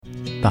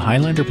The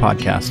Highlander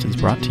podcast is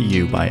brought to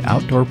you by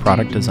Outdoor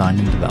Product Design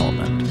and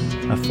Development,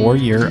 a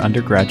 4-year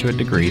undergraduate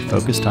degree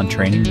focused on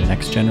training the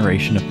next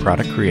generation of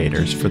product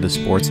creators for the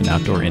sports and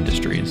outdoor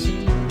industries.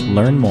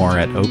 Learn more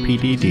at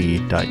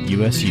opdd.usu.edu.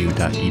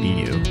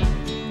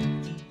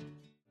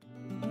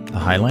 The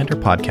Highlander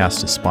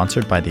podcast is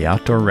sponsored by the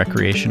Outdoor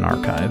Recreation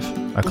Archive,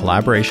 a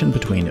collaboration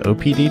between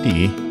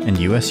OPDD and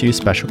USU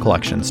Special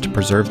Collections to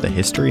preserve the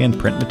history and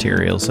print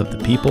materials of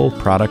the people,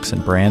 products,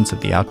 and brands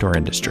of the outdoor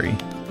industry.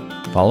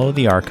 Follow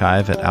the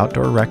archive at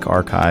Outdoor Rec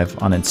Archive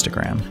on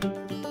Instagram.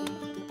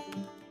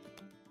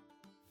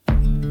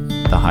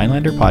 The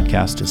Highlander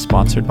podcast is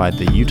sponsored by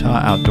the Utah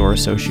Outdoor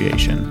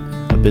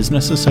Association, a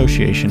business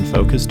association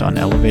focused on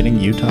elevating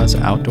Utah's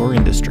outdoor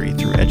industry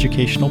through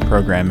educational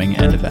programming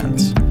and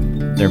events.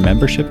 Their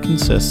membership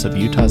consists of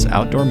Utah's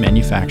outdoor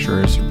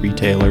manufacturers,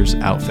 retailers,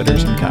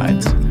 outfitters, and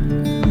guides.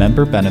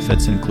 Member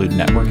benefits include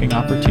networking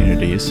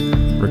opportunities,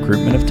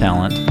 recruitment of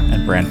talent,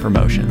 and brand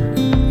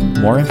promotion.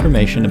 More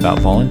information about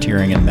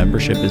volunteering and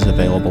membership is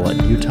available at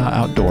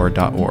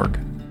utahoutdoor.org.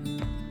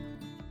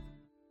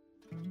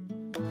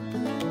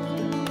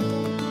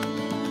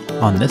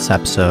 On this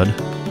episode,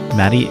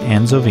 Maddie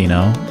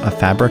Anzovino, a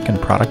fabric and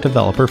product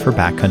developer for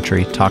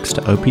Backcountry, talks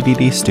to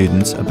OPDD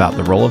students about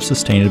the role of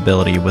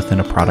sustainability within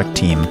a product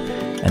team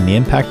and the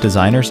impact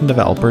designers and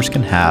developers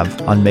can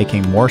have on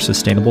making more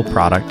sustainable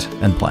product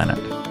and planet.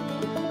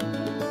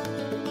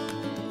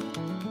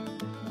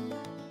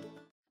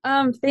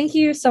 Thank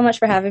you so much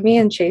for having me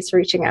and Chase for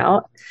reaching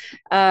out.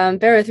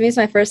 Bear with me, it's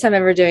my first time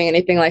ever doing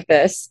anything like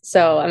this.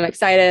 So I'm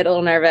excited, a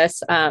little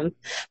nervous.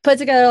 Put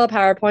together a little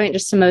PowerPoint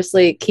just to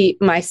mostly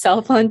keep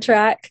myself on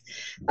track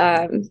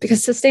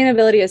because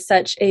sustainability is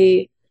such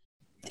a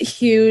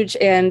huge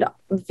and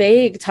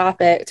vague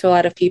topic to a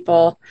lot of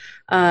people.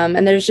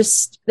 And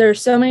there's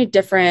so many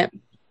different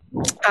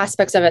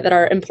aspects of it that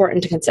are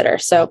important to consider.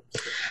 So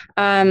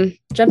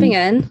jumping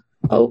in.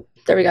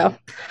 There we go.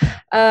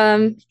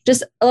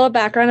 Just a little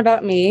background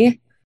about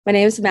me. My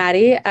name is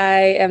Maddie. I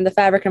am the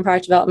Fabric and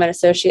Product Development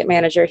Associate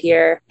Manager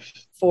here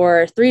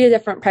for 3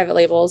 different private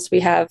labels. We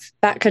have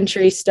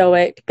Backcountry,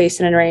 Stoic,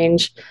 Basin and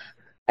Range.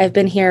 I've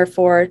been here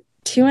for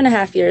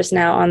 2.5 years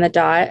now on the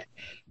dot.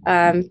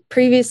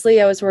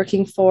 Previously, I was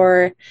working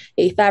for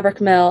a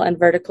fabric mill and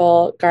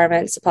vertical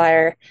garment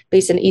supplier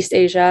based in East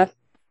Asia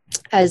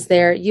as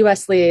their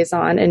U.S.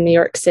 liaison in New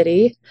York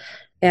City.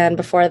 And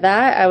before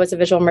that, I was a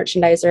visual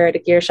merchandiser at a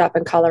gear shop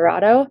in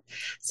Colorado.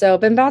 So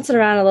I've been bouncing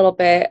around a little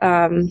bit,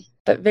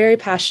 but very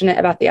passionate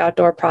about the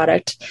outdoor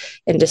product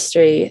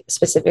industry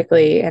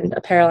specifically and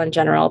apparel in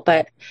general.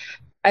 But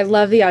I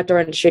love the outdoor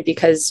industry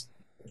because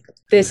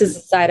this is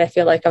the side I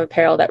feel like of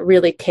apparel that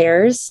really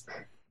cares.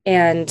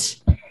 And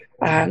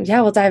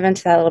we'll dive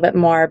into that a little bit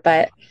more.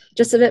 But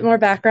just a bit more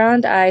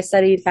background, I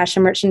studied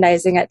fashion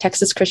merchandising at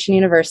Texas Christian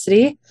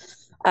University.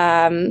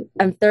 I'm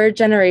 3rd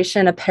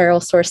generation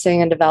apparel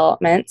sourcing and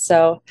development.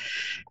 So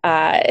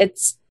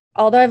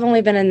although I've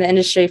only been in the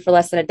industry for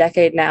less than a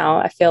decade now,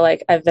 I feel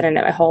like I've been in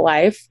it my whole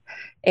life.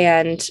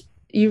 And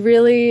I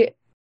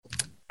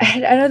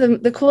know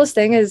the coolest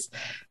thing is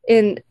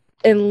in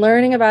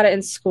learning about it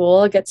in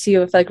school, it gets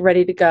you like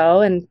ready to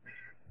go.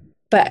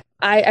 But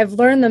I've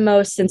learned the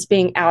most since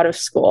being out of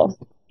school.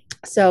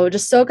 So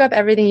just soak up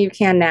everything you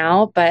can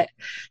now, but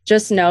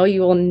just know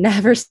you will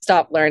never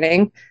stop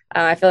learning.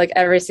 I feel like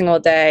every single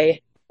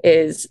day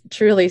is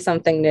truly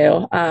something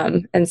new.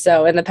 And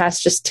so in the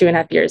past just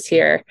 2.5 years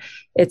here,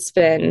 it's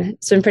been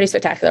pretty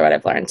spectacular what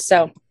I've learned.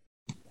 So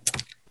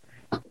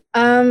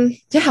why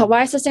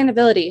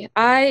sustainability?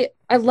 I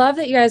love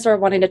that you guys are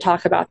wanting to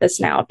talk about this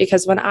now,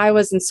 because when I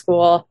was in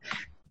school,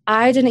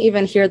 I didn't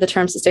even hear the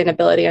term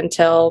sustainability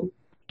until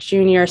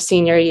junior,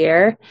 senior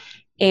year.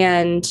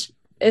 And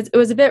it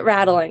was a bit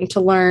rattling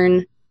to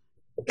learn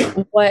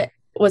what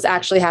was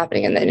actually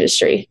happening in the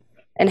industry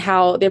and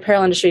how the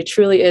apparel industry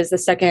truly is the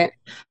second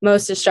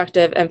most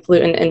destructive and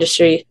pollutant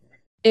industry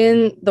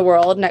in the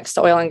world next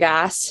to oil and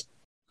gas.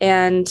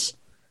 And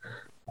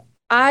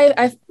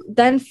I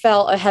then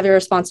felt a heavy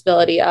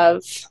responsibility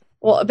of,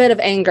 a bit of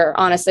anger,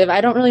 honestly.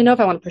 I don't really know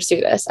if I want to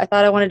pursue this. I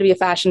thought I wanted to be a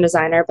fashion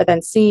designer, but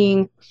then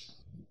seeing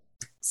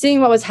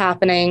what was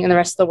happening in the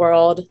rest of the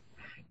world,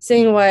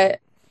 seeing what,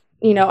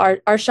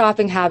 our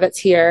shopping habits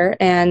here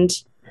and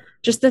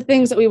just the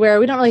things that we wear,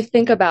 we don't really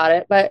think about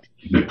it, but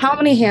how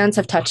many hands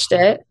have touched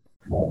it?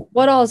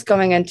 What all is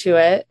going into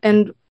it?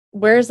 And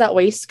where is that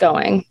waste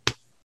going?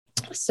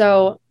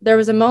 So there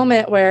was a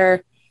moment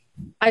where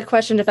I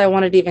questioned if I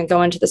wanted to even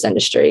go into this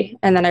industry.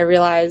 And then I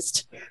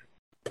realized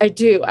I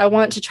do. I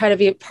want to try to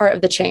be a part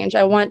of the change.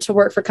 I want to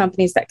work for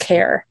companies that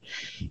care.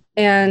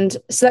 And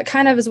so that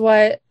kind of is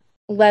what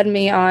led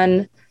me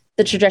on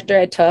the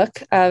trajectory I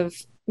took of,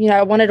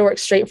 I wanted to work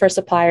straight for a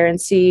supplier and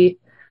see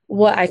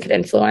what I could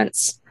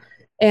influence.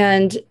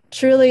 And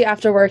truly,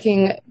 after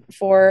working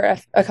for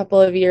a couple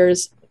of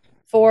years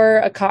for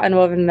a cotton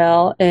woven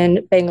mill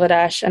in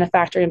Bangladesh and a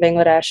factory in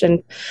Bangladesh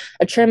and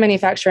a trim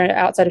manufacturer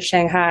outside of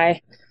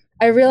Shanghai,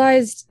 I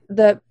realized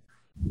that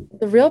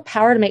the real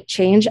power to make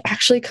change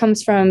actually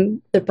comes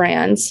from the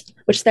brands,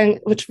 which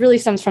really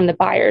stems from the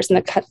buyers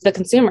and the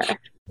consumer.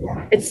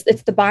 It's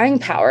the buying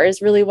power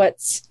is really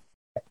what's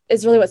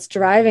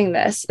driving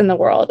this in the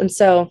world. And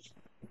so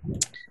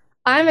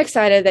I'm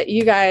excited that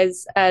you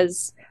guys,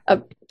 as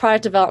a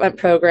product development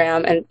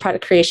program and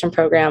product creation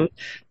program,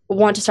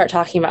 want to start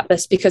talking about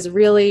this, because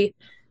really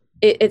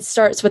it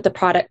starts with the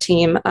product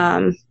team,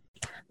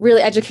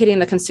 really educating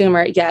the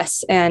consumer,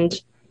 yes, and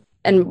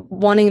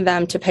wanting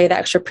them to pay the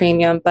extra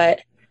premium.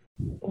 But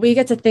we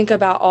get to think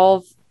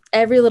about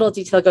every little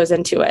detail goes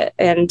into it.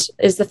 And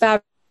is the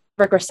fabric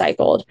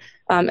recycled?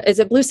 Is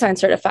it Bluesign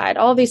certified?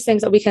 All of these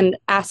things that we can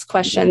ask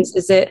questions.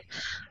 Is it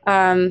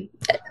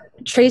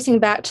tracing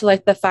back to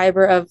like the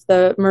fiber of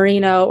the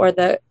merino or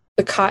the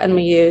cotton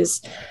we use,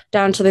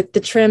 down to the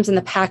trims and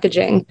the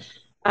packaging,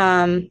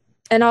 and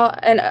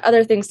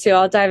other things too.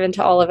 I'll dive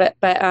into all of it.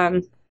 But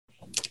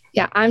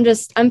yeah, I'm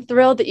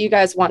thrilled that you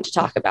guys want to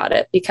talk about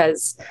it,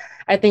 because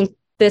I think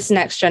this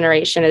next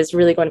generation is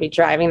really going to be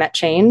driving that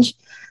change,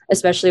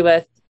 especially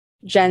with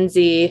Gen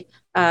Z,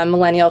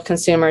 millennial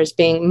consumers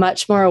being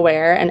much more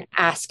aware and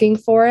asking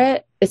for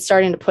it. It's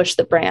starting to push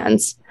the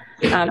brands.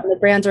 The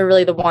brands are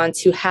really the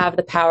ones who have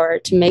the power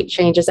to make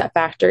changes at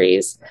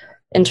factories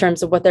in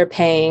terms of what they're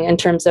paying, in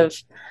terms of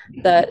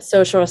the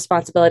social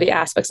responsibility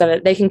aspects of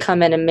it. They can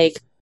come in and make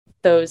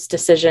those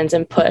decisions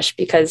and push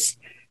because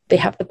they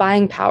have the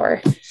buying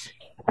power.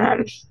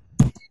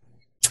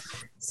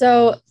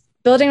 So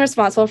building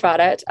responsible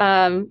product,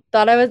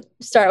 thought I would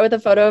start with a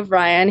photo of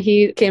Ryan.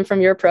 He came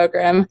from your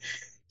program.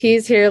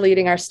 He's here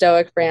leading our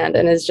Stoic brand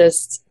and is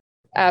just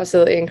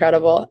absolutely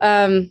incredible.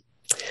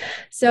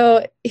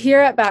 So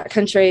here at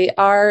Backcountry,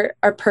 our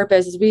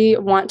purpose is we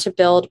want to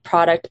build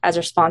product as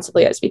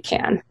responsibly as we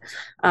can.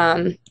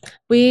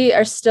 We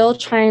are still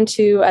trying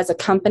to, as a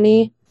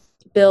company,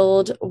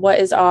 build what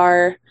is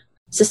our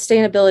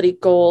sustainability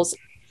goals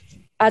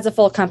as a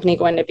full company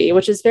going to be,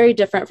 which is very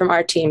different from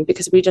our team,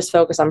 because we just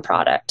focus on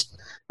product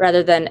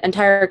rather than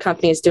entire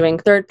companies doing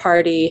third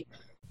party.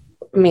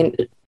 I mean,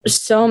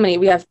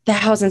 we have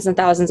thousands and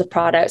thousands of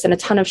products and a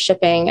ton of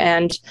shipping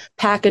and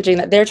packaging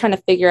that they're trying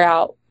to figure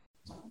out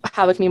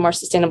how it can be more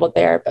sustainable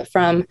there. But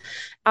from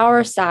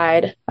our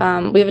side,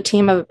 we have a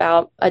team of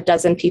about a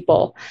dozen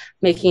people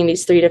making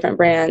these 3 different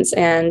brands.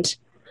 And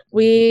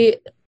we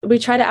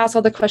try to ask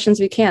all the questions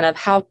we can of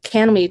how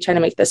can we try to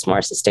make this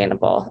more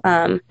sustainable?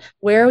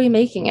 Where are we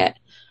making it?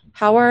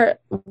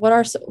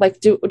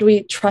 Do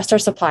we trust our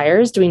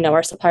suppliers? Do we know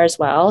our suppliers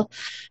well?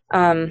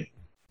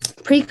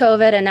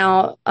 Pre-COVID, and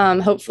now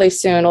hopefully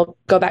soon we'll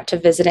go back to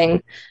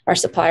visiting our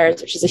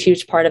suppliers, which is a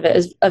huge part of it,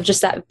 is of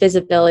just that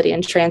visibility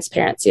and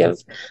transparency of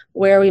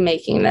where are we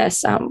making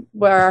this,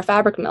 where are our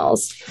fabric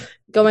mills,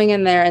 going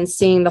in there and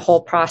seeing the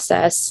whole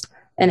process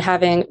and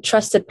having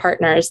trusted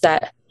partners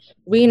that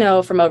we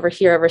know from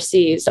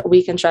overseas that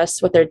we can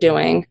trust what they're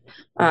doing.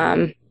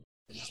 Being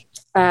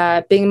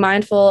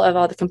mindful of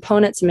all the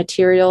components and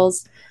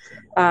materials.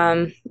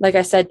 Like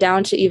I said,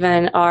 down to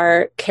even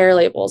our care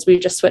labels. We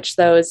just switched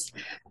those,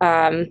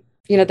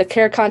 the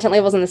care content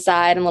labels on the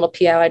side and little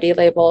PID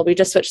label. We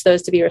just switched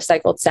those to be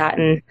recycled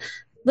satin,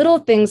 little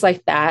things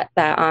like that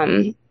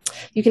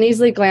you can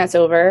easily glance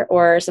over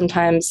or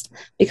sometimes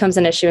becomes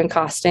an issue in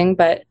costing.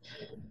 But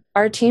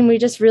our team, we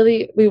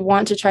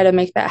want to try to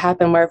make that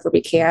happen wherever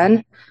we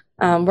can.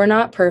 We're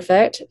not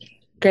perfect.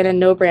 Granted,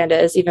 no brand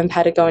is, even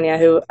Patagonia,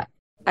 who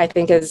I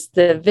think is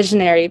the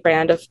visionary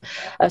brand of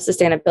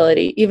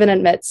sustainability, even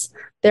admits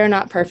they're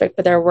not perfect,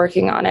 but they're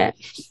working on it.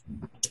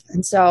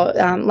 And so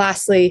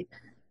lastly,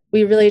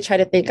 we really try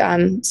to think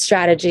on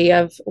strategy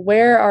of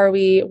where are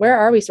we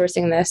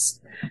sourcing this?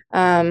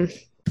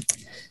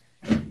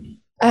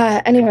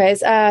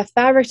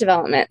 Fabric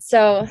development.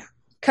 So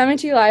coming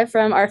to you live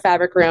from our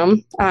fabric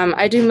room,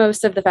 I do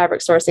most of the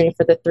fabric sourcing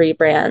for the 3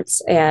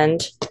 brands.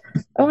 And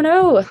oh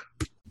no,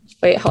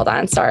 wait, hold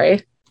on,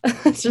 sorry.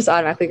 It's just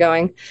automatically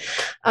going.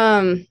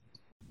 And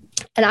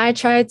I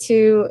try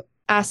to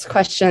ask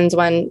questions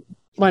when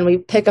we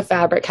pick a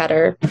fabric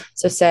header.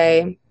 So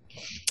say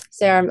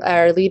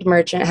our lead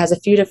merchant has a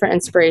few different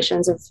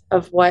inspirations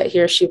of what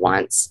he or she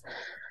wants.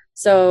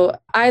 So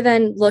I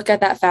then look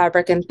at that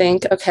fabric and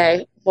think,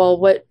 okay, well,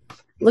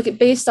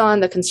 based on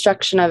the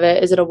construction of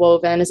it, is it a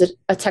woven? Is it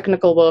a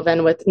technical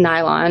woven with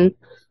nylon,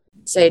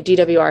 say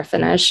DWR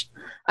finish?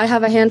 I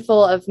have a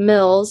handful of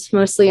mills,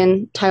 mostly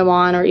in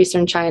Taiwan or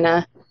Eastern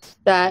China,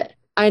 that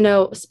I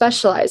know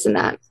specialize in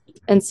that.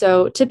 And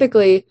so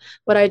typically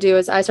what I do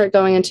is I start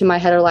going into my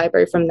header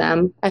library from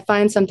them. I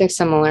find something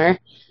similar,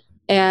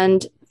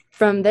 and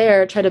from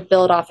there try to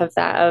build off of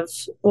that of,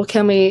 well,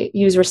 can we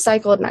use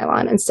recycled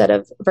nylon instead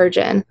of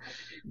virgin?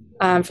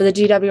 For the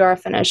DWR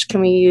finish,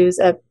 can we use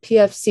a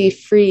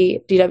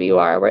PFC-free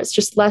DWR where it's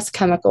just less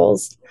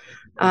chemicals,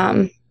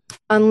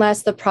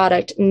 unless the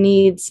product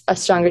needs a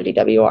stronger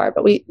DWR?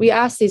 But we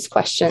ask these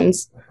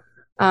questions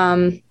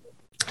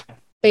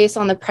based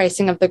on the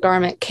pricing of the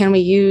garment. Can we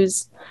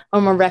use a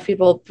more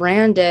reputable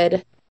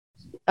branded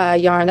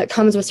yarn that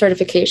comes with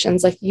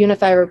certifications like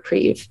Unify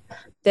Reprieve?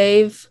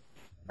 They've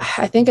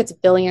I think it's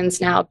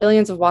billions now,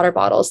 billions of water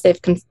bottles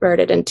they've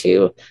converted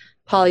into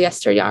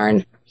polyester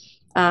yarn.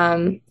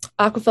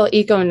 Aquafil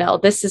Eco Nil,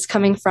 this is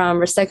coming from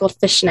recycled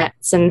fish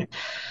nets and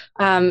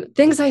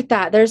things like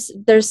that.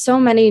 There's so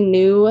many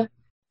new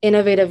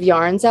innovative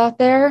yarns out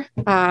there.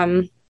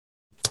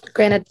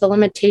 Granted, the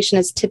limitation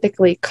is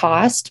typically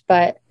cost,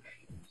 but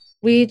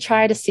we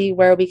try to see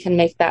where we can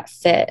make that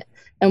fit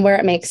and where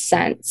it makes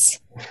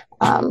sense.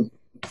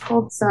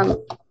 Pulled some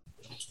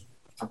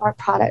of our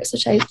products,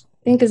 which I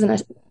think is on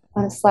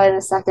a slide in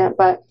a second.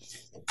 But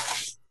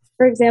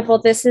for example,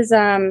 this is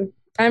I'm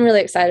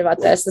really excited about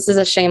this. This is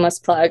a shameless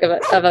plug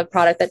of a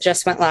product that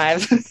just went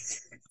live.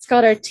 It's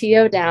called our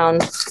TO Down,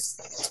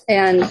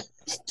 and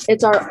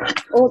it's our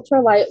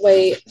ultra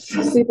lightweight,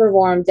 super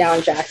warm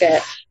down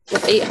jacket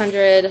with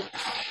 800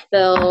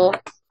 fill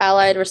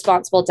allied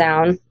responsible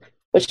down,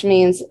 which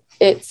means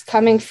it's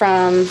coming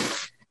from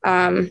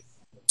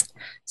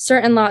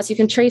certain lots. You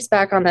can trace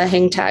back on the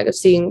hang tag of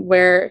seeing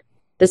where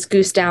this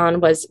goose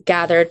down was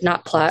gathered,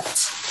 not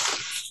plucked.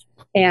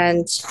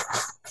 And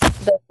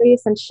the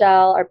face and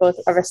shell are both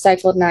a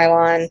recycled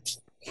nylon.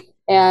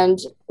 And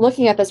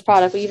looking at this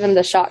product, even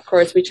the shock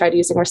cords, we tried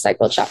using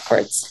recycled shock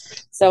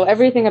cords. So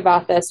everything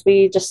about this,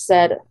 we just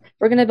said,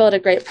 we're going to build a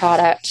great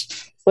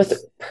product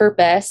with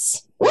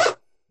purpose.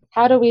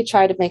 How do we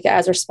try to make it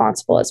as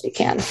responsible as we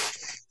can?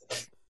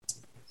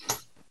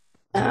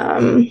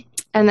 And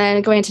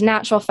then going to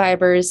natural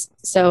fibers.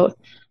 So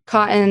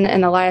cotton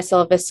and the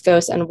lyocell,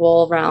 viscose, and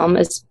wool realm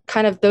is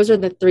kind of, those are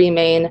the three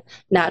main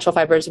natural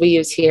fibers we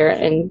use here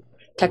in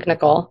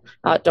technical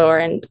outdoor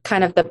and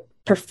kind of the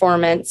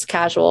performance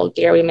casual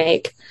gear we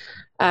make.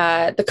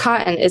 The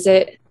cotton,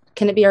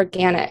 can it be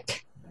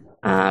organic?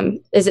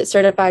 Is it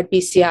certified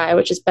BCI,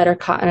 which is Better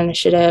Cotton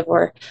Initiative,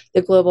 or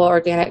the Global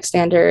Organic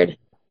Standard?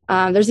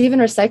 There's even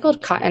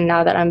recycled cotton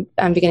now that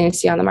I'm beginning to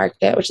see on the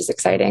market, which is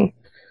exciting.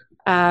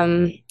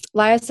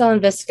 Lyocell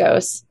and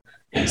viscose,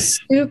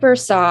 super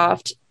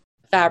soft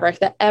fabric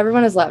that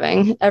everyone is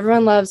loving.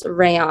 Everyone loves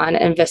rayon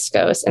and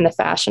viscose in the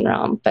fashion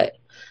realm, but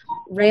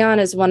rayon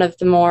is one of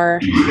the more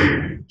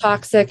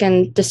toxic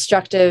and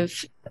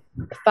destructive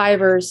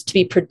fibers to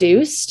be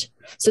produced.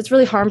 So it's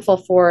really harmful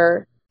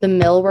for the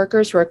mill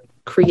workers who are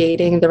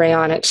creating the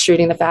rayon,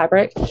 extruding the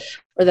fabric,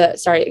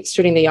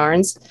 extruding the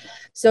yarns.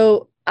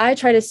 So I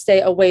try to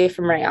stay away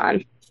from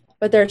rayon,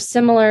 but there's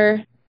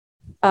similar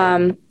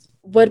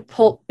wood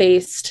pulp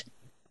based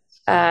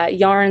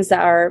yarns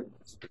that are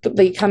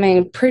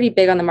becoming pretty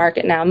big on the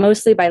market now,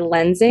 mostly by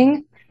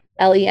Lenzing,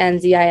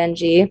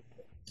 Lenzing.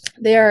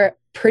 They are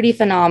pretty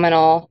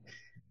phenomenal,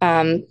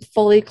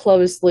 fully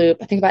closed loop.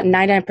 I think about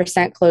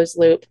 99% closed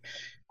loop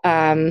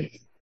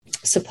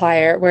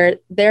supplier, where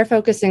they're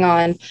focusing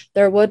on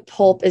their wood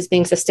pulp is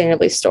being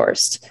sustainably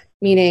sourced,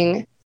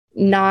 meaning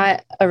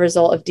not a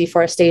result of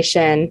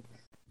deforestation,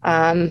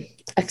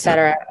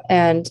 etc.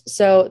 And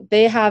so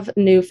they have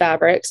new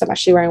fabrics. I'm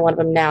actually wearing one of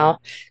them now,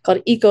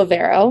 called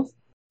EcoVero,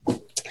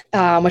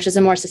 which is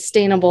a more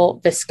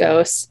sustainable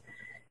viscose,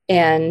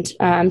 and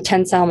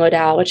Tencel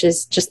Modal, which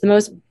is just the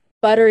most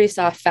buttery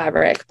soft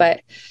fabric.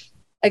 But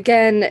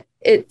again,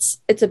 it's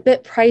a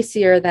bit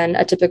pricier than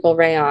a typical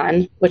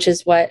rayon, which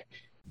is what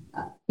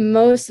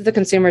most of the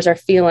consumers are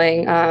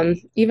feeling,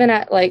 even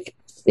at like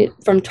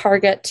from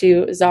Target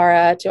to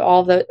Zara to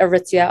all the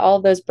Aritzia, all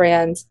of those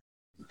brands,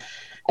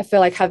 I feel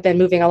like have been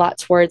moving a lot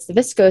towards the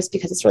viscose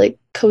because it's really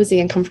cozy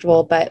and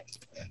comfortable, but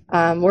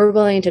we're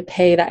willing to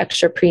pay that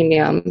extra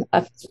premium,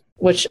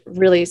 which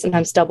really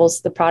sometimes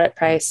doubles the product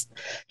price,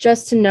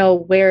 just to know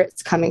where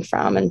it's coming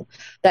from and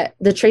that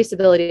the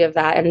traceability of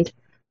that, and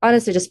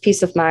honestly just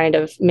peace of mind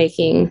of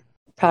making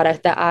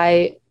product that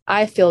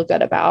I feel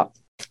good about.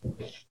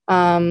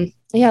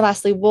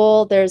 Lastly,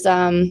 wool. There's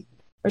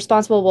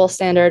Responsible Wool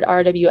Standard,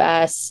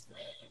 RWS,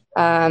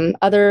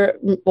 other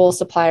wool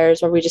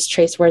suppliers where we just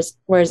trace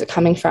where is it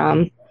coming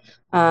from,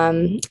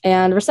 and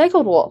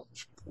recycled wool.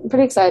 I'm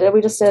pretty excited.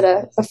 We just did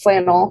a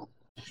flannel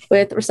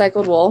with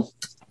recycled wool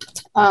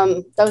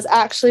that was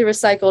actually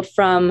recycled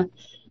from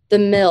the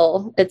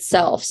mill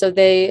itself. So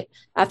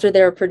after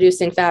they were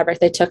producing fabric,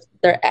 they took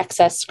their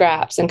excess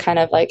scraps and kind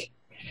of like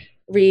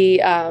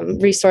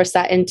resourced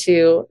that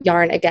into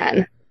yarn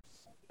again.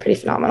 Pretty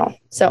phenomenal.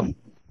 So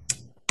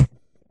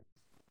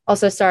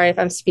also, sorry if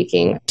I'm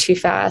speaking too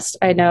fast.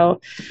 I know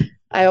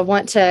I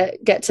want to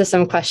get to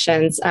some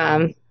questions.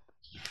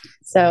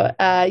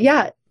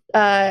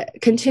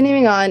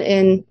 Continuing on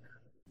in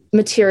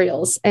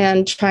materials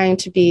and trying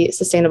to be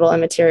sustainable in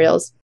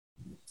materials.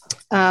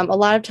 A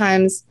lot of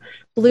times,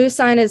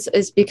 bluesign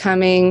is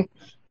becoming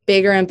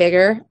bigger and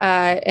bigger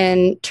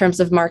in terms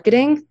of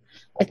marketing.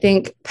 I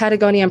think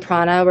Patagonia and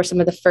Prana were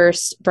some of the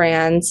first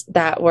brands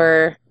that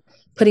were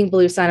putting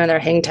bluesign on their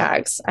hang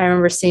tags. I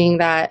remember seeing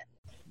that.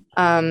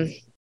 I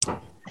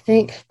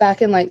think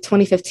back in like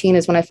 2015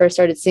 is when I first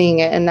started seeing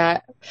it, and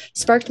that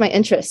sparked my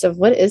interest of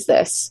what is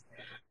this?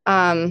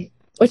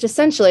 Which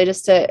essentially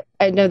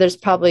I know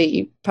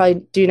you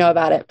probably do know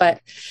about it, but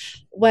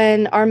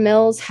when our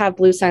mills have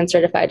bluesign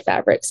certified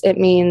fabrics, it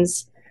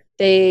means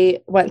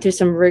they went through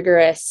some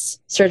rigorous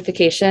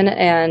certification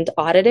and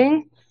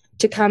auditing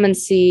to come and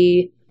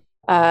see,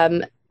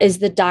 is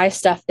the dye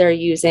stuff they're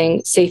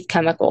using safe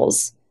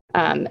chemicals?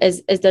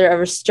 Is there a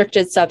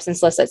restricted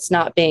substance list that's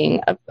not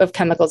being of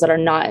chemicals that are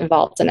not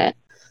involved in it?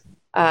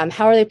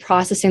 How are they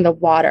processing the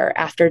water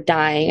after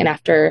dyeing and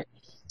after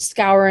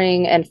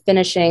scouring and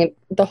finishing?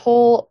 The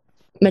whole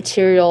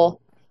material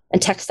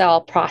and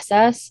textile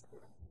process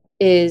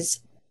is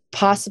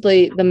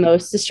possibly the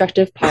most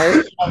destructive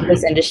part of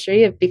this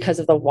industry because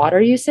of the water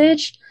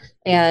usage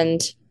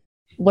and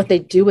what they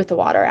do with the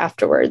water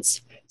afterwards.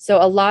 So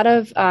a lot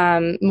of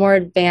more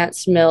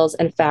advanced mills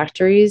and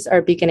factories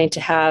are beginning to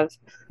have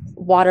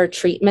water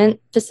treatment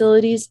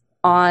facilities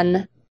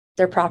on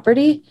their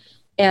property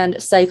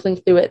and cycling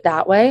through it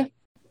that way.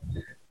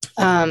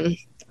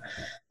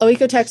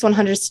 OEKO-TEX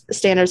 100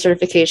 standard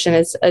certification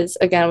is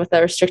again with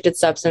a restricted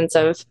substance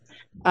of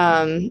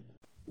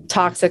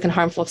toxic and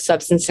harmful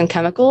substance and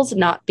chemicals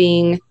not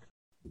being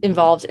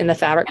involved in the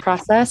fabric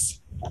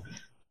process,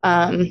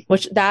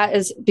 which that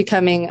is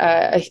becoming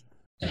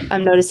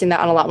I'm noticing that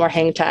on a lot more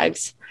hang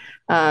tags.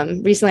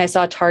 Recently I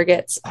saw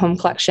Target's home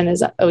collection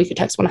is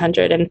OEKO-TEX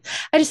 100, and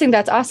I just think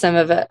that's awesome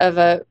of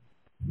a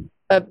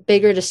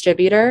bigger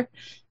distributor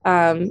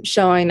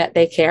showing that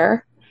they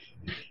care.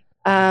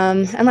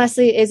 And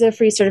lastly,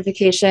 AZO-free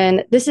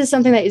certification. This is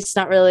something that is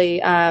not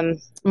really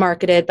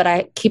marketed, but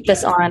I keep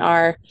this on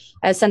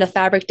I send a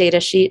fabric data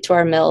sheet to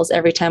our mills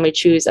every time we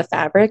choose a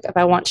fabric if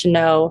I want to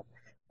know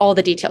all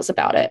the details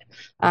about it.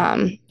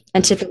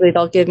 And typically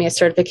they'll give me a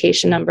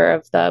certification number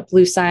of the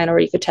Bluesign or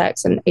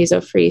OEKO-TEX and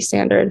AZO-free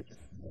standard.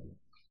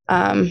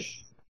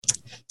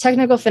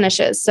 Technical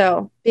finishes.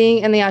 So being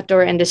in the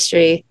outdoor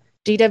industry,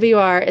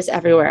 DWR is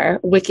everywhere,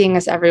 wicking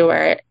is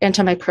everywhere,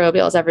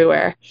 antimicrobial is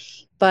everywhere.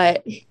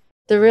 But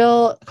the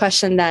real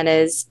question then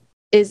is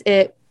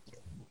it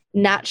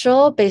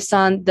natural based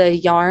on the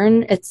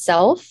yarn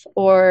itself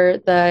or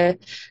the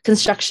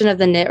construction of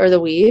the knit or the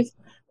weave,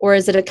 or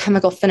is it a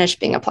chemical finish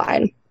being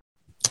applied?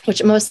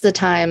 Which most of the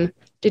time,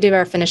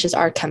 DWR finishes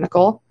are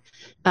chemical.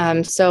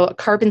 So a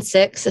carbon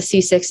 6, a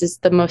C6 is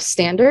the most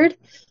standard.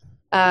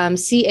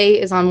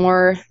 C8 is on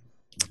more,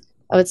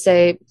 I would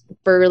say,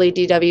 burly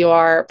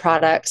DWR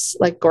products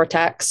like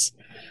Gore-Tex.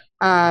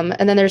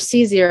 And then there's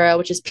C0,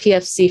 which is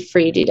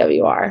PFC-free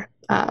DWR.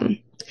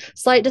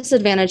 Slight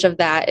disadvantage of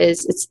that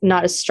is it's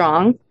not as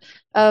strong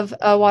of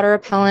a water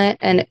repellent,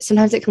 and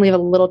sometimes it can leave a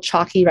little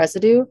chalky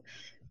residue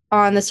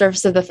on the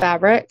surface of the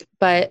fabric,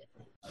 but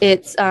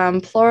it's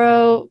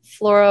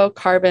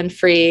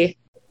fluorocarbon-free.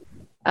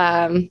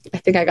 I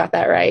think I got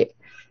that right.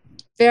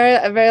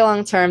 A very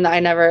long term that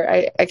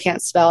I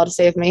can't spell to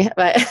save me,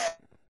 but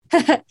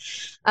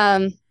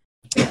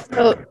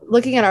so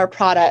looking at our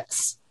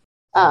products,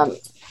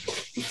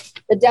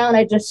 the down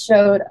I just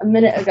showed a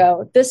minute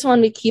ago, this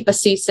one we keep a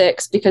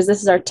C6 because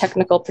this is our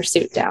technical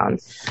pursuit down.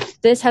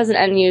 This has an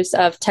end use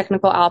of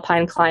technical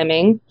alpine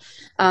climbing.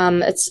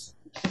 It's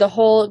the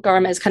whole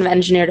garment is kind of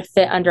engineered to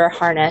fit under a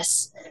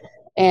harness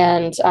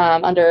and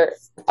under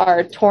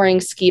our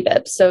touring ski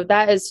bibs. So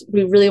that is,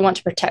 we really want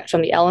to protect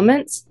from the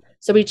elements.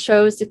 So we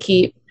chose to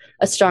keep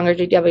a stronger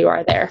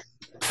DWR there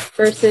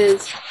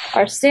versus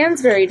our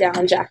Stansbury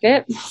down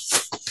jacket,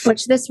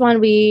 which this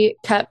one we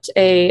kept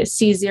a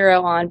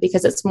C0 on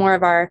because it's more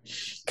of our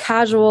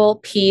casual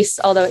piece,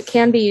 although it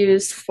can be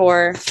used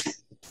for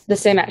the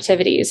same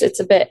activities. It's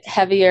a bit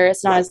heavier.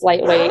 It's not as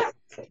lightweight,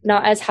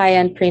 not as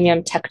high-end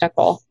premium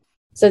technical.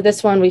 So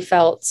this one we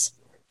felt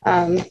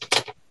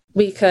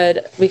we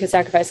could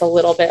sacrifice a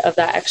little bit of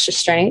that extra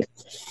strength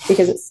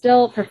because it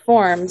still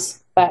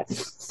performs, but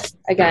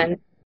again,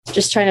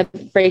 just trying to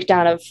break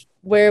down of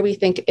where we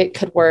think it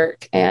could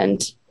work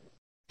and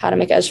how to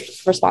make it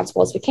as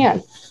responsible as we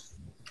can.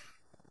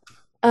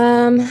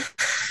 And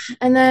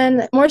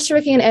then moisture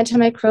wicking and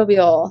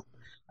antimicrobial.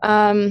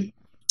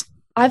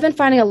 I've been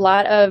finding a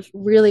lot of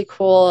really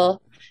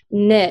cool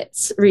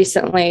knits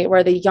recently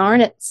where the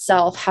yarn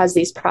itself has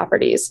these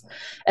properties.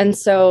 And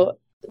so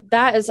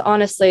that is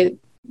honestly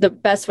the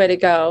best way to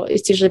go.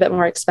 It's usually a bit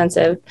more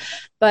expensive,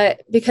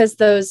 but because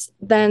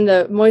then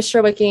the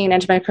moisture wicking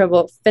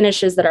antimicrobial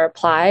finishes that are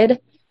applied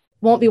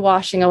won't be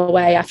washing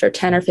away after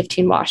 10 or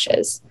 15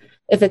 washes.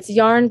 If it's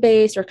yarn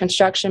based or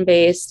construction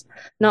based,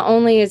 not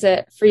only is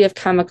it free of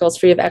chemicals,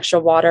 free of extra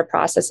water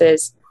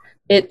processes,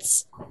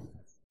 it's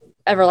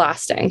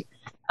everlasting.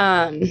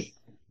 And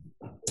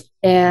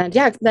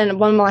yeah, then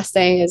one last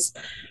thing is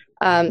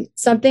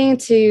something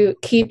to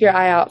keep your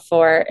eye out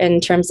for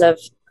in terms of,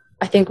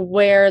 I think,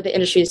 where the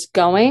industry is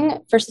going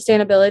for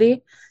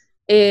sustainability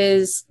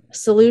is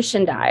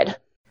solution dyed.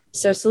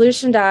 So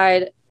solution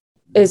dyed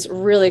is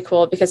really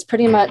cool because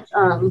pretty much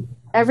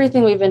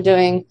everything we've been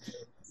doing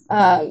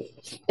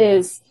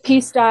is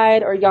piece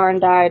dyed or yarn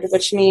dyed,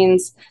 which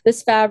means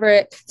this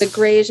fabric, the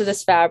grays of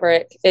this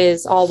fabric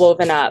is all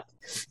woven up.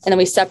 And then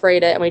we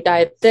separate it and we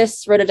dye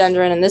this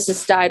rhododendron and this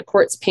is dyed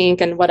quartz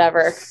pink and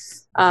whatever.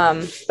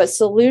 But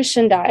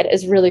solution dyed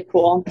is really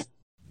cool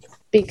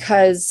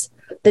because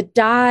the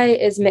dye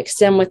is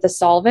mixed in with the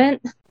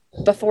solvent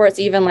before it's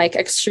even like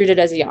extruded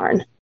as a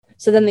yarn.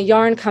 So then the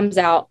yarn comes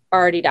out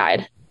already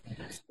dyed,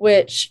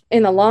 which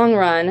in the long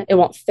run, it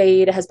won't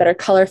fade. It has better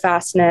color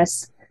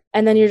fastness.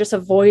 And then you're just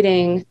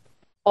avoiding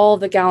all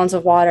the gallons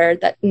of water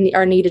that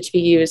are needed to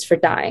be used for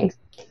dyeing.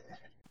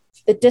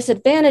 The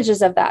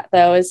disadvantages of that,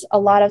 though, is a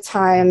lot of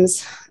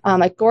times,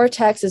 like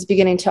Gore-Tex is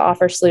beginning to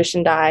offer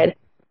solution dyed,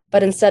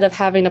 but instead of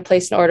having to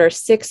place an order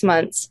 6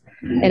 months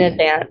in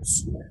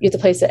advance, you have to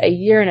place it a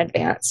year in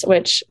advance,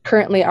 which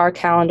currently our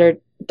calendar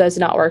does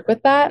not work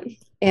with that.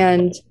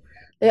 And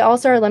they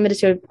also are limited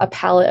to a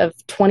palette of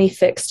 20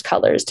 fixed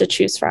colors to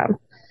choose from.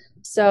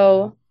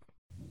 So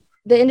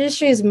the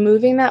industry is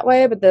moving that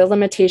way, but the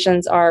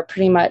limitations are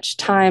pretty much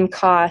time,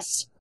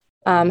 cost,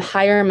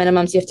 higher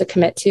minimums you have to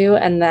commit to,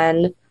 and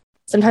then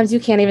sometimes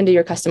you can't even do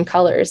your custom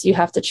colors. You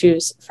have to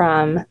choose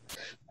from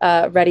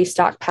a ready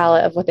stock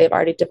palette of what they've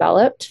already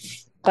developed.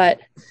 But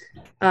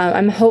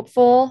I'm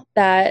hopeful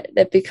that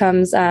it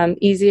becomes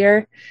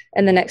easier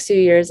in the next few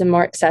years and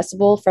more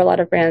accessible for a lot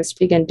of brands to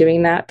begin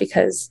doing that,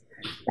 because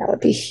that would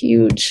be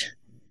huge.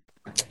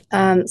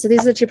 So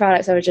these are the two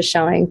products I was just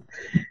showing.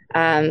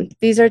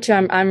 These are two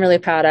I'm really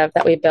proud of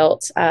that we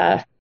built.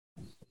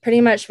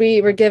 Pretty much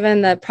we were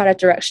given the product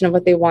direction of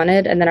what they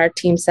wanted, and then our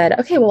team said,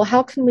 okay, well,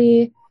 how can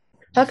we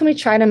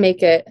try to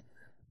make it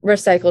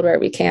recycled where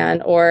we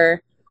can,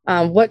 or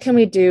what can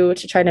we do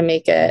to try to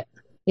make it,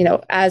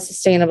 as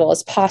sustainable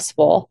as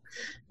possible.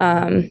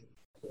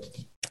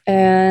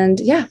 And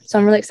yeah, so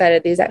I'm really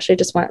excited. These actually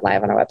just went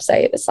live on our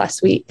website this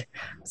last week.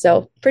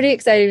 So pretty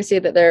excited to see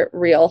that they're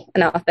real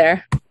and out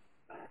there.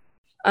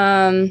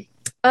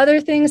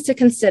 Other things to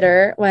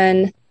consider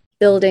when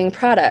building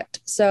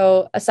product.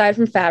 So aside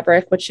from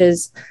fabric, which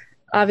is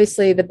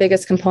obviously the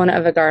biggest component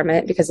of a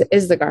garment because it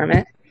is the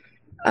garment,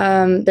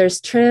 there's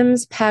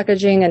trims,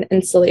 packaging, and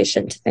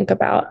installation to think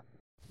about.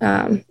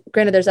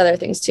 Granted, there's other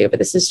things too, but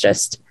this is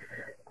just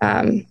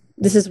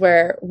this is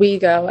where we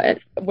go and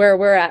where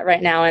we're at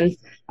right now in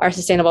our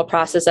sustainable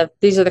process of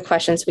these are the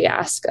questions we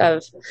ask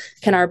of,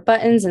 can our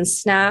buttons and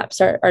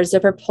snaps, our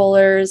zipper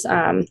pullers,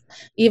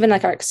 even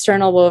like our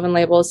external woven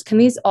labels, can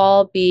these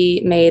all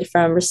be made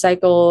from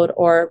recycled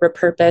or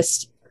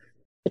repurposed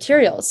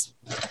materials?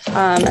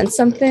 And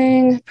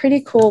something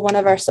pretty cool one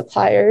of our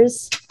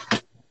suppliers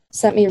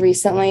sent me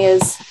recently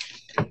is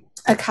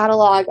a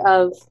catalog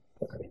of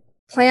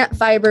plant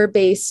fiber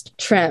based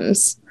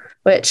trims,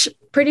 which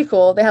pretty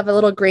cool. They have a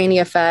little grainy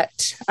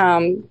effect.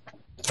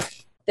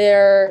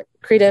 They're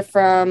created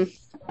from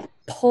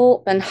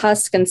pulp and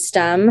husk and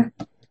stem,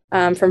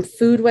 from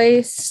food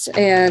waste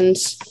and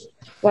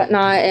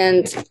whatnot,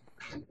 and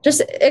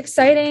just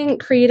exciting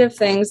creative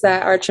things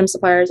that our trim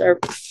suppliers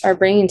are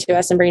bringing to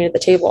us and bringing to the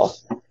table.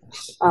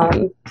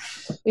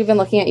 We've been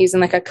looking at using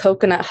like a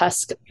coconut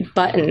husk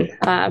button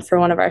for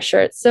one of our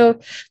shirts. So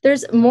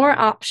there's more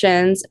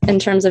options in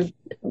terms of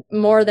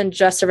more than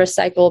just a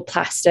recycled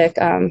plastic.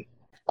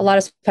 A lot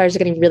of suppliers are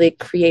getting really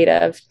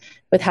creative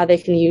with how they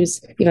can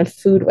use even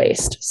food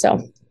waste.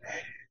 So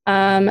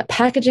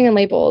packaging and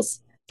labels.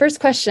 First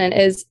question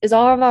is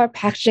all of our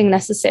packaging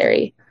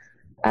necessary?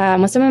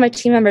 When some of my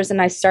team members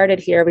and I started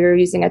here, we were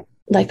using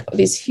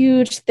these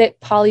huge thick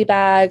poly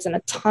bags and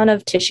a ton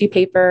of tissue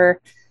paper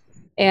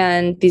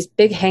and these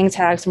big hang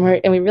tags.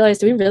 And we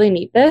realized, do we really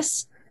need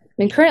this? I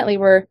mean, currently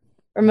we're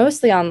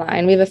mostly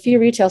online. We have a few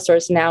retail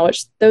stores now,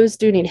 which those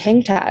do need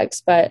hang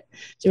tags, but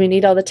do we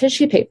need all the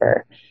tissue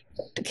paper?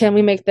 Can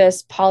we make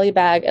this poly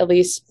bag at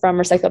least from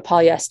recycled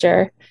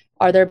polyester?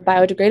 Are there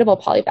biodegradable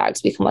poly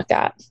bags we can look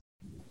at?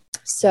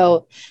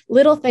 So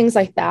little things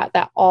like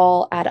that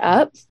all add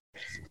up.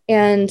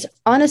 And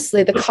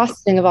honestly, the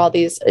costing of all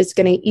these is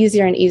getting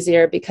easier and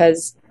easier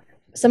because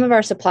some of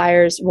our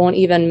suppliers won't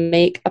even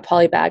make a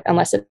poly bag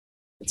unless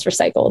it's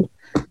recycled.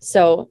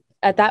 So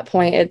at that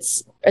point,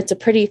 it's a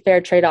pretty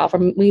fair trade-off.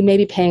 We may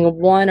be paying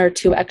 1 or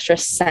 2 extra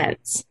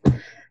cents,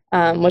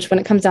 which when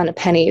it comes down to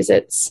pennies,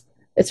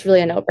 it's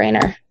really a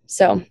no-brainer.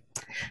 So,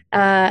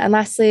 and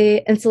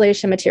lastly,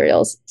 insulation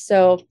materials.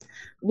 So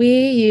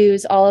we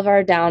use all of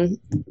our down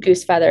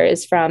goose feather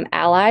is from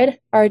Allied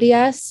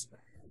RDS.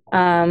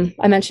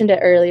 I mentioned it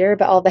earlier,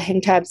 but all the hang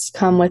tags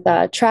come with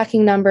a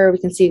tracking number. We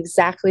can see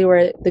exactly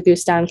where the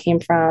goose down came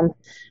from.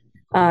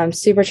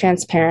 Super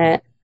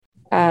transparent.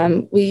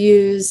 We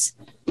use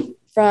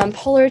from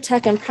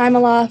Polartec and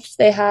Primaloft.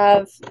 They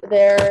have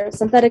their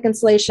synthetic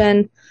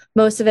insulation.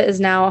 Most of it is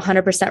now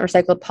 100%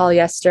 recycled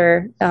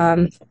polyester.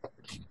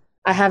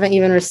 I haven't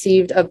even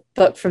received a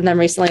book from them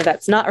recently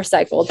that's not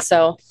recycled.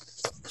 So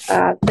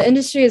the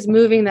industry is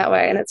moving that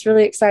way, and it's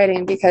really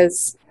exciting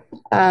because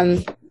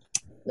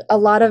a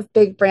lot of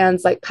big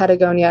brands like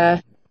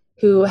Patagonia,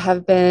 who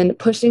have been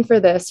pushing for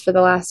this for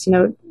the last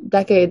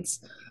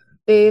decades,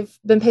 they've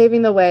been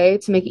paving the way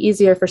to make it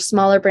easier for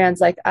smaller brands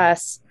like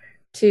us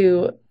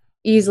to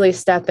easily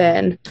step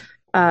in.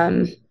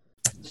 And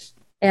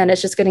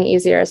it's just getting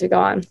easier as we go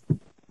on.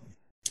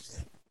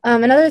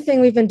 Another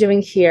thing we've been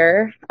doing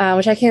here,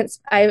 which I can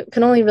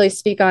only really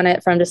speak on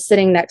it from just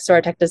sitting next to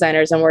our tech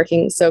designers and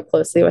working so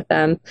closely with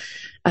them.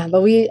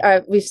 But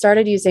we've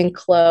started using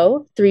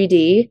Clo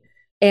 3D,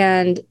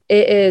 and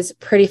it is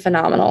pretty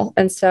phenomenal.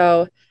 And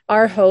so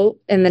our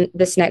hope in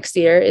this next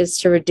year is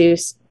to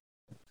reduce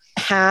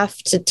half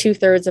to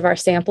 2/3 of our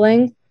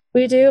sampling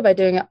we do by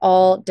doing it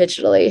all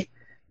digitally.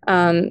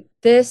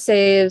 This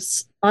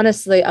saves,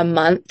 honestly, a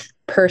month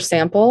per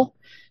sample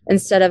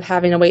instead of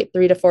having to wait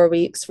 3 to 4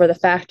 weeks for the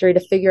factory to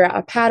figure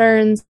out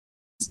patterns,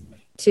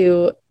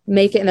 to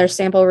make it in their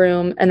sample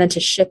room, and then to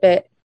ship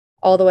it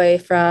all the way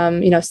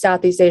from,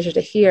 Southeast Asia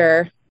to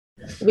here.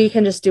 We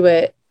can just do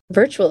it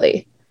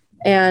virtually.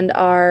 And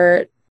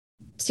our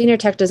senior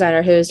tech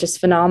designer, who is just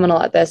phenomenal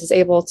at this, is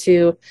able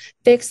to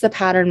fix the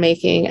pattern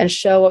making and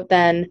show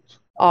then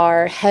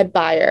our head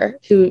buyer,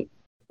 who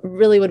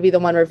really would be the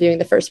one reviewing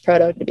the first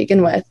proto to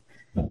begin with.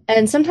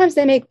 And sometimes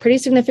they make pretty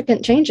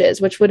significant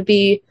changes, which would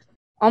be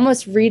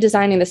almost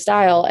redesigning the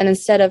style. And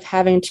instead of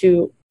having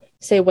to,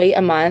 say, wait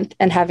a month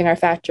and having our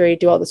factory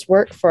do all this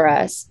work for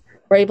us,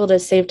 we're able to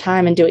save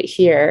time and do it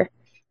here,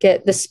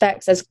 get the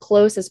specs as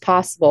close as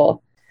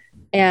possible.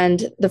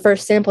 And the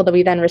first sample that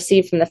we then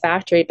receive from the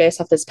factory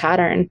based off this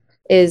pattern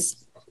is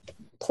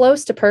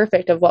close to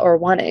perfect of what we're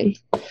wanting.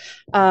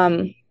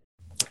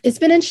 It's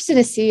been interesting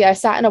to see. I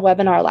sat in a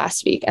webinar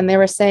last week and they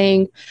were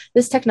saying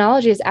this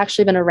technology has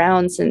actually been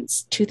around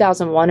since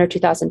 2001 or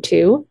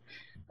 2002,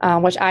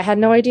 which I had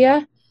no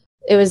idea.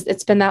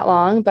 It's been that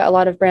long, but a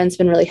lot of brands have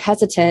been really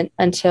hesitant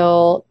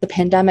until the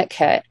pandemic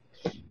hit.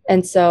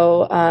 And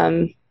so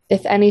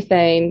if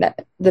anything,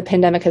 the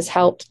pandemic has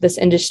helped this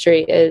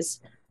industry is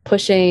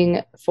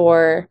pushing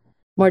for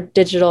more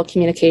digital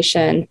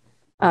communication,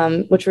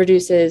 which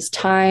reduces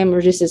time,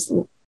 reduces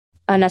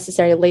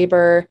unnecessary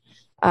labor,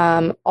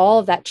 all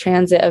of that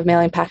transit of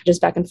mailing packages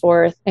back and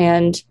forth,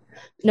 and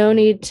no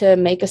need to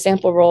make a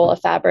sample roll of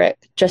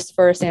fabric just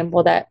for a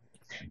sample that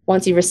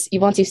once you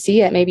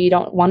see it, maybe you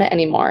don't want it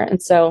anymore.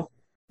 And so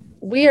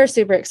we are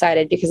super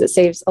excited because it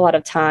saves a lot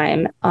of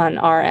time on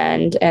our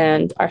end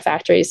and our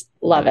factories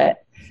love it.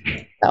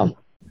 So,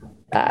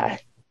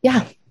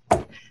 yeah.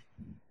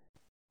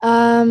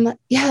 And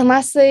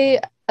lastly,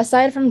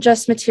 aside from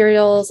just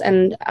materials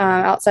and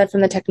outside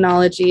from the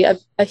technology,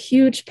 a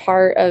huge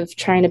part of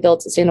trying to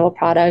build sustainable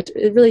product,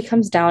 it really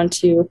comes down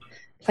to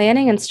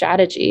planning and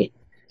strategy.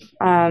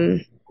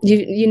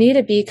 You need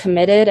to be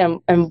committed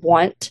and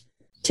want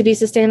to be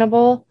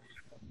sustainable,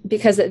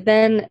 because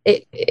then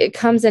it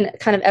comes in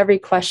kind of every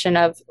question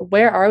of,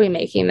 where are we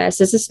making this?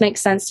 Does this make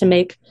sense to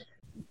make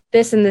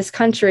this in this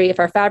country? If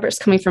our fabric's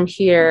coming from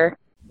here,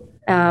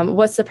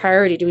 what's the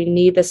priority? Do we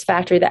need this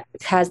factory that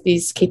has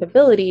these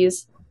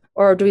capabilities,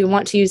 or do we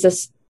want to use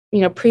this,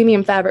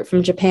 premium fabric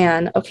from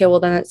Japan? Okay, well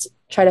then let's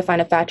try to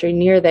find a factory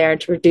near there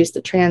to reduce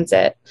the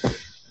transit.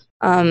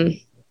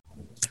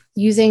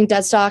 Using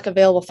dead stock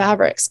available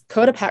fabrics.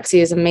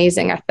 Cotopaxi is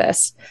amazing at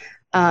this.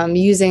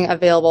 Using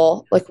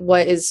available, like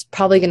what is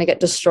probably going to get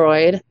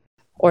destroyed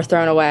or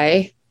thrown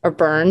away or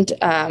burned,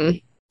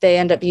 they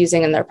end up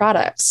using in their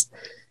products.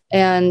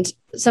 And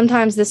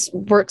sometimes this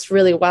works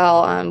really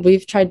well.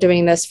 We've tried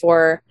doing this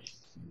for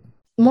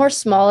more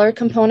smaller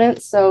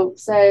components. So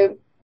say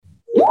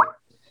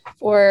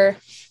for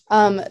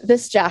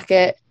this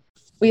jacket,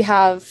 we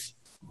have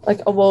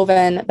like a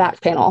woven back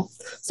panel.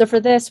 So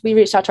for this, we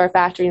reached out to our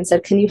factory and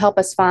said, can you help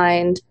us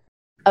find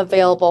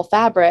available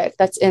fabric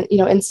that's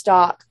in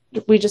stock?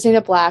 We just need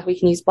a black. We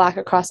can use black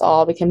across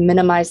all. We can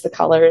minimize the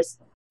colors.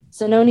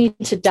 So no need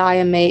to dye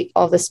and make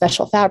all this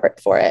special fabric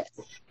for it.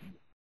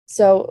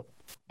 So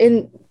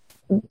in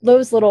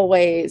those little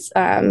ways,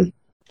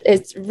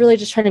 it's really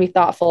just trying to be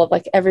thoughtful of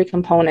like every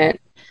component,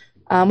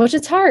 which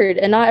is hard,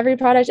 and not every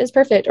product is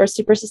perfect or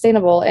super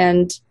sustainable.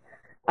 And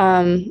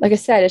like I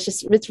said,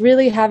 it's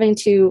really having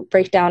to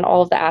break down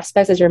all of the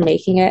aspects as you're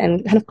making it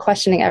and kind of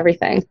questioning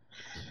everything.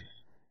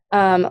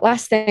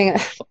 Last thing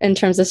in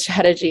terms of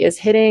strategy is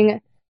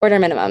hitting order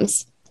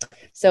minimums.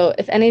 So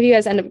if any of you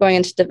guys end up going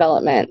into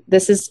development,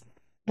 this is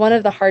one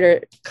of the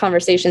harder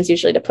conversations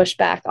usually to push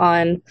back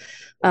on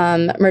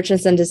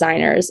merchants and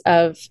designers.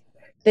 Of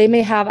they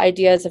may have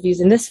ideas of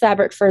using this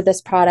fabric for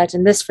this product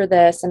and this for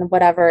this and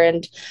whatever,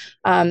 and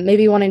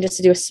maybe wanting just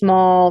to do a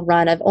small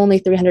run of only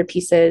 300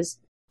 pieces.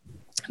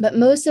 But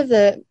most of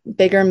the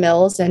bigger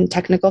mills and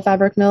technical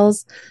fabric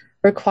mills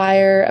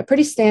require a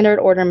pretty standard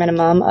order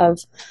minimum of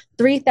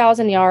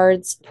 3,000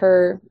 yards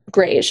per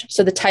grage.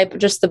 So the type,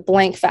 just the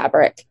blank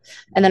fabric,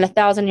 and then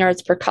 1,000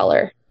 yards per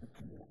color.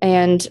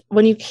 And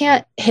when you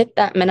can't hit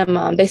that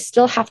minimum, they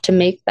still have to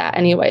make that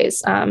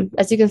anyways.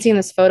 As you can see in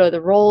this photo,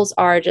 the rolls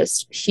are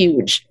just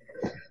huge.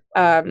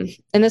 In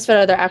this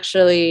photo,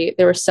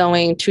 they were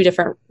sewing 2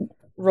 different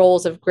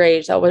rolls of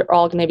grage that were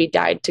all going to be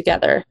dyed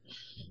together.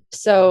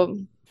 So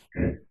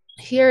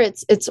here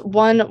it's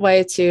one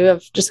way too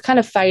of just kind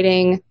of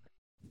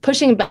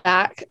pushing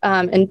back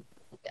and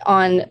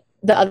on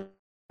the other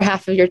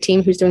half of your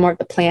team who's doing more of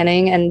the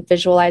planning and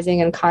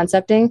visualizing and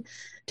concepting,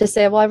 to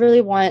say, well,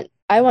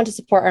 I want to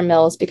support our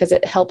mills because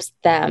it helps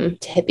them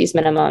to hit these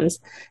minimums.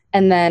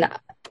 And then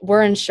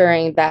we're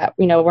ensuring that,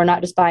 we're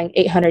not just buying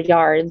 800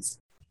 yards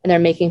and they're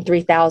making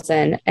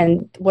 3,000.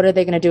 And what are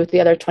they going to do with the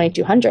other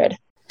 2,200?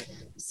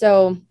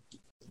 So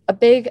a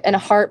big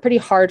and pretty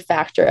hard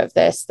factor of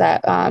this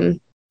that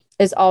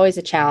is always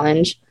a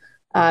challenge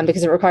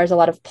because it requires a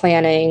lot of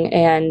planning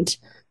and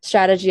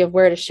strategy of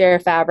where to share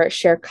fabric,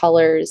 share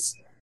colors,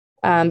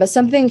 but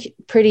something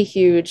pretty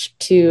huge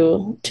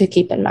to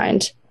keep in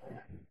mind.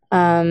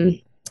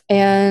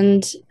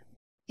 And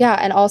yeah,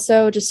 and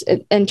also just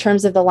in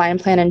terms of the line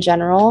plan in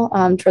general,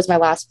 towards my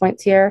last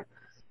points here,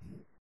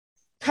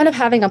 kind of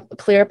having a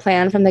clear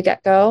plan from the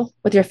get-go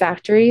with your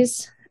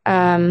factories,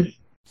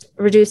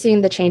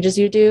 reducing the changes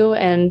you do,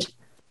 and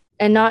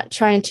not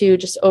trying to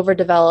just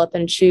overdevelop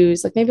and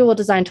choose, like maybe we'll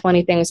design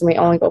 20 things and we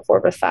only go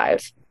forward with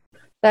 5.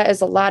 That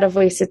is a lot of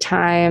wasted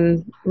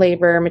time,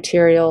 labor,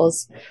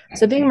 materials.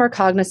 So being more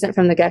cognizant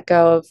from the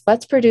get-go of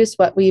let's produce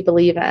what we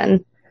believe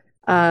in.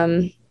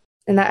 And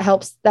that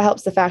helps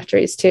the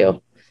factories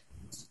too.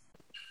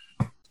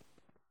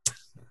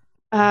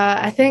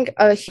 I think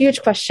a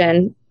huge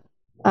question,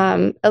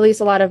 at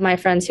least a lot of my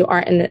friends who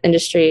aren't in the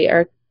industry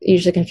are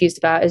usually confused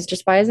about, is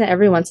just why isn't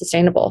everyone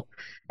sustainable?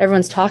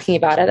 Everyone's talking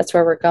about it. That's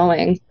where we're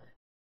going.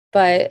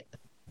 But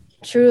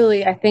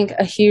truly, I think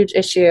a huge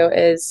issue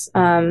is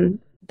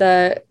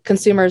the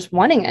consumers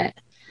wanting it.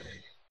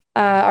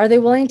 Are they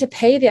willing to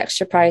pay the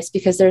extra price?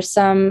 Because there's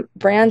some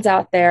brands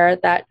out there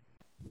that,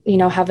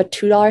 have a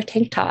 $2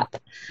 tank top,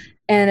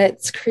 and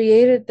it's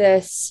created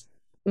this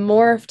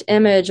morphed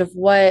image of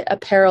what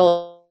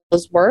apparel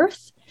is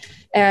worth,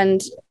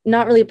 and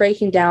not really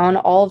breaking down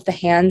all of the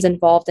hands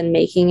involved in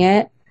making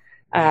it,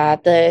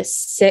 the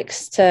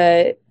 6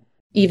 to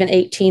even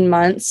 18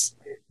 months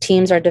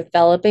teams are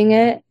developing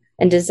it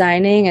and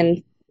designing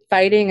and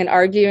fighting and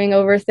arguing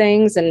over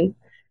things, and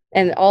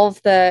all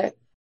of the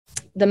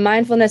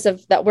mindfulness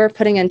of that we're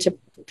putting into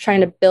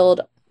trying to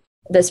build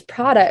this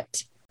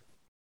product.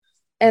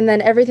 And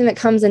then everything that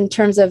comes in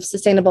terms of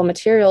sustainable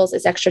materials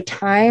is extra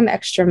time,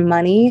 extra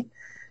money.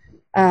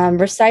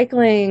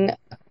 Recycling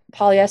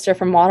polyester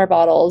from water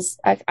bottles,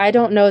 I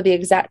don't know the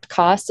exact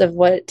cost of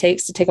what it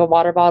takes to take a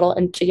water bottle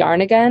into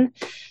yarn again,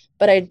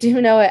 but I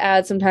do know it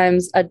adds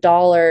sometimes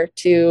 $1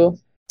 to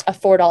a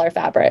 $4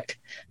 fabric,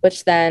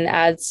 which then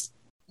adds,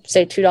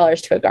 say,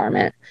 $2 to a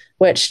garment,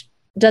 which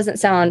doesn't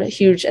sound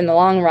huge in the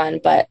long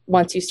run, but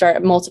once you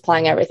start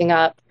multiplying everything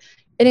up,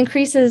 it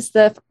increases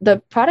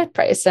the product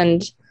price.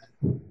 And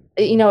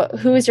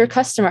who is your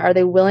customer? Are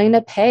they willing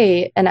to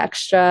pay an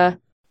extra,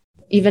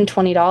 even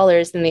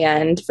 $20 in the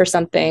end for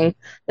something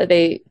that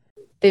they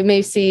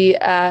may see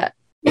at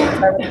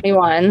Forever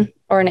 21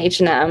 or an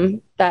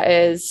H&M that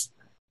is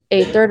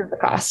a third of the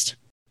cost?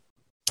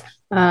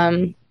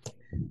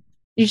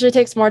 Usually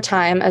takes more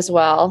time as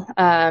well.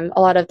 A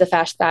lot of the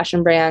fast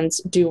fashion brands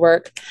do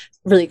work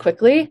really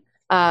quickly,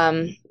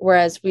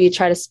 whereas we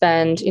try to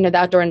spend, the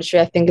outdoor industry,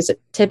 I think, is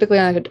typically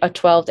on a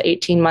 12 to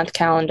 18 month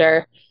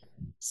calendar.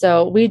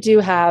 So we do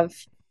have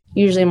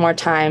usually more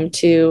time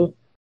to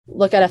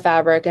look at a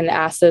fabric and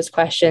ask those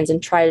questions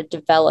and try to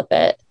develop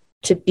it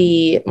to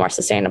be more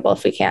sustainable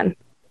if we can.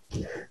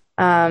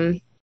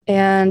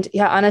 And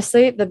yeah,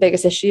 honestly, the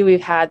biggest issue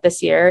we've had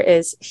this year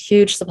is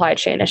huge supply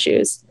chain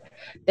issues.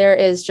 There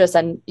is just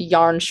a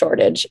yarn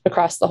shortage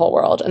across the whole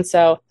world. And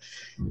so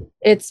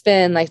it's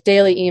been like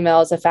daily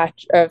emails of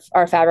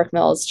our fabric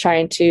mills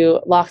trying to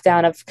lock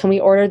down of, can we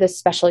order this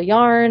special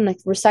yarn? Like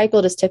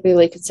recycled is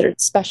typically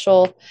considered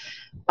special.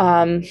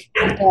 And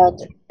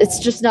it's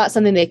just not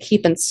something they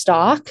keep in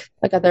stock,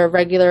 like at their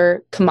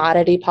regular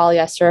commodity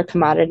polyester,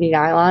 commodity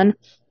nylon.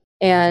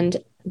 And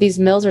these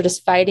mills are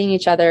just fighting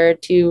each other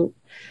to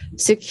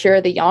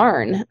secure the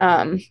yarn.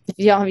 If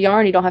you don't have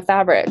yarn, you don't have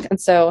fabric. And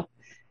so,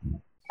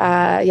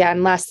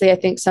 and lastly, I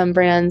think some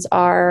brands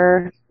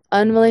are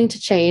unwilling to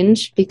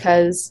change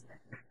because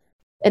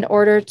in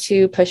order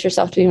to push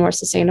yourself to be more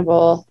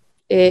sustainable,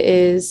 it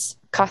is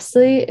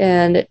costly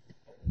and,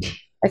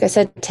 like I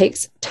said, it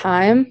takes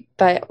time.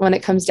 But when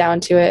it comes down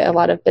to it, a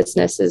lot of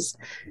businesses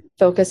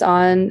focus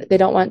on, they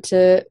don't want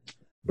to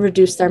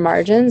reduce their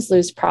margins,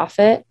 lose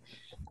profit,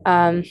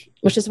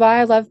 which is why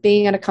I love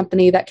being at a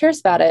company that cares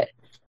about it.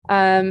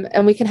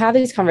 And we can have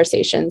these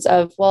conversations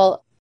of,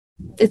 well,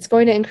 it's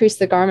going to increase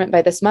the garment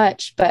by this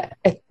much, but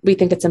we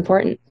think it's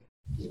important.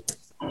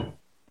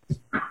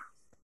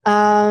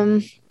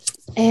 And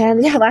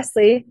yeah,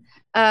 lastly,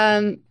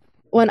 when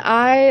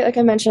like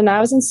I mentioned,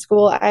 I was in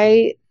school,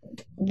 I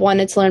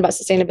wanted to learn about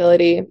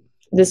sustainability,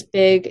 this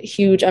big,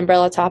 huge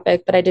umbrella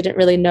topic, but I didn't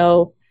really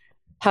know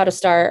how to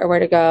start or where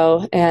to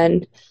go.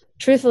 And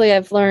truthfully,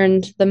 I've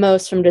learned the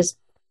most from just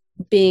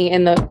being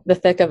in the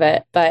thick of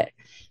it. But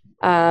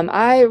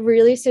I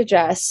really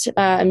suggest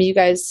you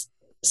guys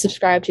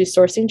subscribe to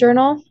Sourcing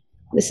Journal.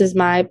 This is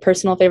my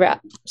personal favorite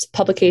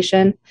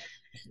publication.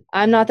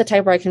 I'm not the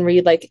type where I can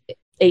read like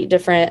 8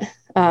 different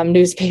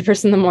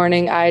newspapers in the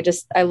morning.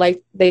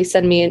 They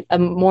send me a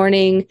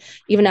morning,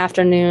 even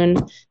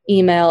afternoon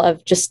email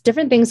of just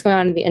different things going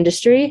on in the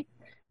industry,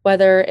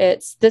 whether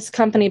it's this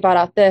company bought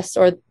out this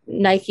or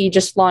Nike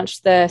just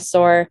launched this,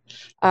 or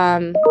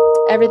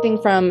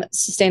everything from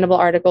sustainable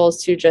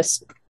articles to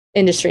just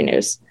industry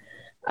news.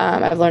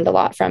 I've learned a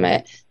lot from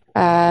it.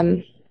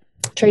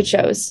 Trade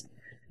shows.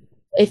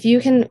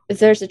 If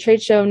there's a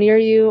trade show near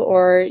you,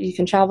 or you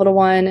can travel to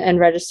one and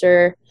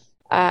register,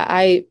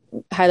 I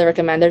highly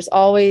recommend. There's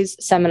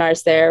always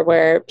seminars there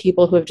where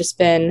people who have just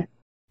been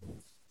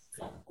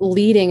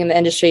leading in the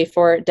industry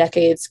for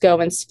decades go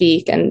and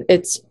speak, and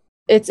it's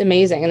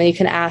amazing. And then you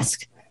can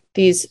ask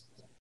these,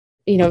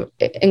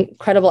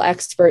 incredible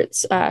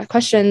experts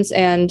questions,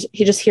 and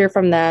you just hear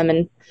from them.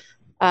 And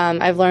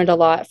I've learned a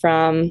lot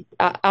from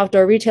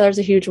Outdoor Retailer is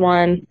a huge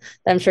one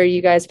that I'm sure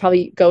you guys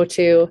probably go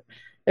to.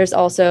 There's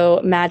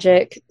also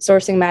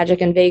Sourcing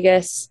Magic in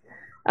Vegas.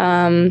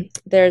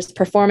 There's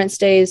Performance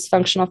Days,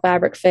 Functional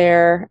Fabric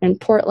Fair in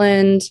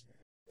Portland,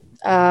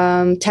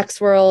 Tex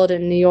World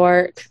in New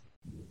York.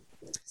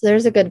 So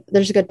there's a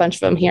good bunch of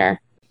them here.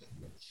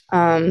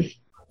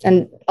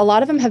 And a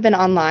lot of them have been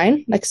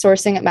online, like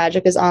Sourcing at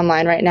Magic is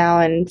online right now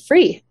and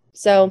free.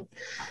 So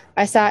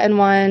I sat in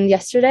one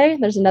yesterday.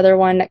 There's another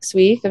one next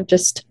week of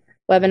just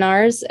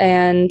webinars,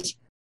 and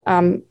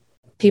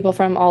people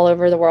from all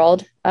over the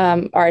world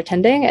are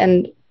attending.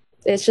 And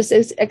it's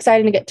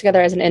exciting to get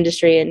together as an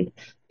industry and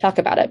talk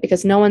about it,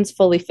 because no one's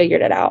fully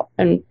figured it out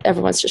and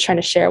everyone's just trying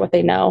to share what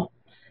they know.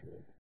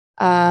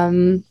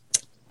 I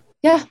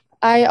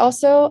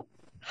also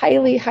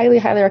highly, highly,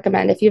 highly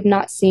recommend, if you've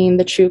not seen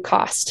The True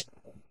Cost.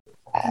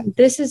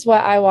 This is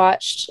what I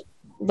watched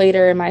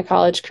later in my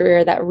college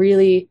career that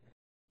really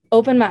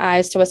opened my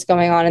eyes to what's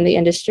going on in the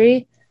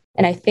industry.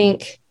 And I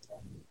think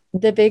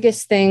the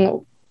biggest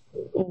thing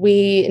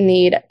we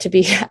need to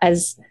be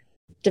as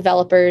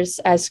developers,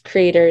 as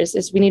creators,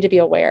 is we need to be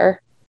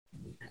aware.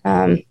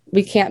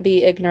 We can't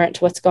be ignorant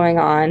to what's going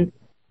on.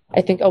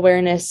 I think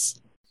awareness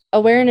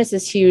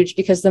is huge,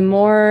 because the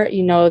more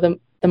you know, the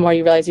more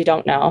you realize you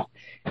don't know.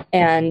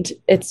 And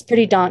it's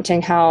pretty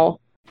daunting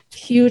how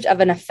huge of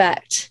an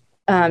effect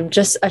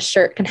just a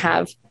shirt can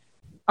have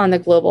on the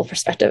global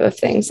perspective of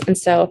things. And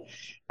so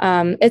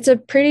it's a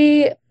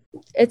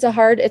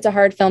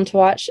hard film to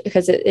watch,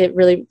 because it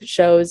really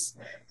shows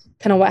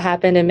kind of what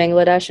happened in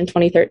Bangladesh in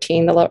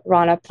 2013, the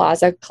Rana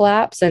Plaza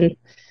collapse. And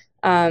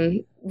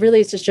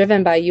really it's just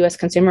driven by US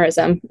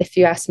consumerism, if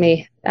you ask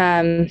me.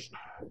 And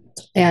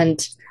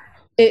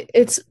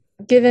it's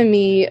given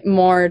me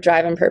more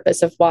drive and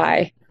purpose of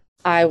why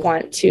I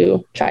want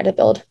to try to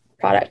build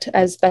product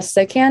as best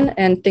as I can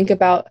and think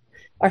about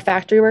our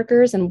factory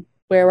workers and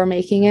where we're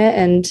making it.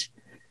 And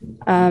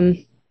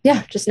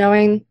just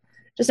knowing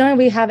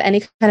we have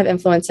any kind of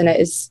influence in it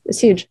is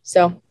huge.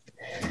 So,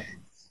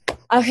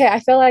 okay,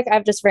 I feel like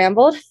I've just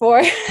rambled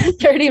for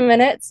 30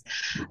 minutes.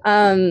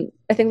 I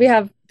think we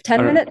have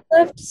 10 minutes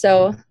left.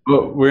 So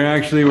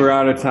we're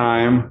out of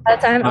time. Out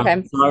of time?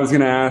 Okay. So I was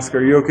going to ask,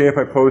 are you okay if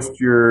I post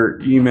your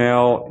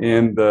email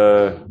in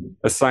the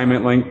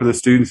assignment link for the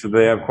students? If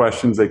they have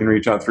questions, they can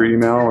reach out through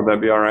email. Would that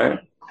be all right?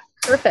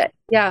 Perfect.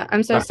 Yeah.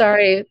 I'm so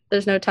sorry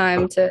there's no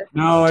time to.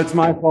 No, it's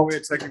my fault. We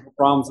had technical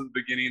problems at the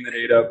beginning that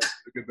ate up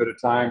a good bit of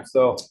time.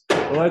 So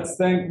let's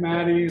thank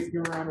Maddie. Let's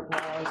give her a round of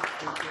applause.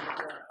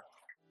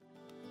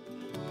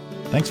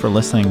 Thanks for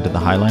listening to the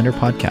Highlander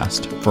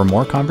Podcast. For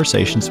more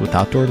conversations with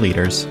outdoor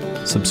leaders,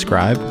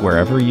 subscribe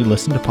wherever you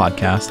listen to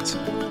podcasts,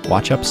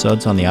 watch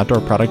episodes on the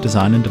Outdoor Product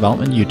Design and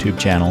Development YouTube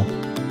channel,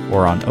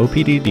 or on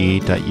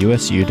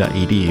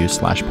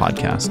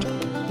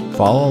opdd.usu.edu/podcast.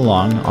 Follow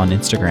along on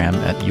Instagram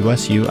at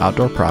USU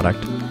Outdoor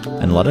Product,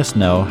 and let us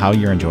know how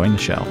you're enjoying the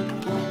show.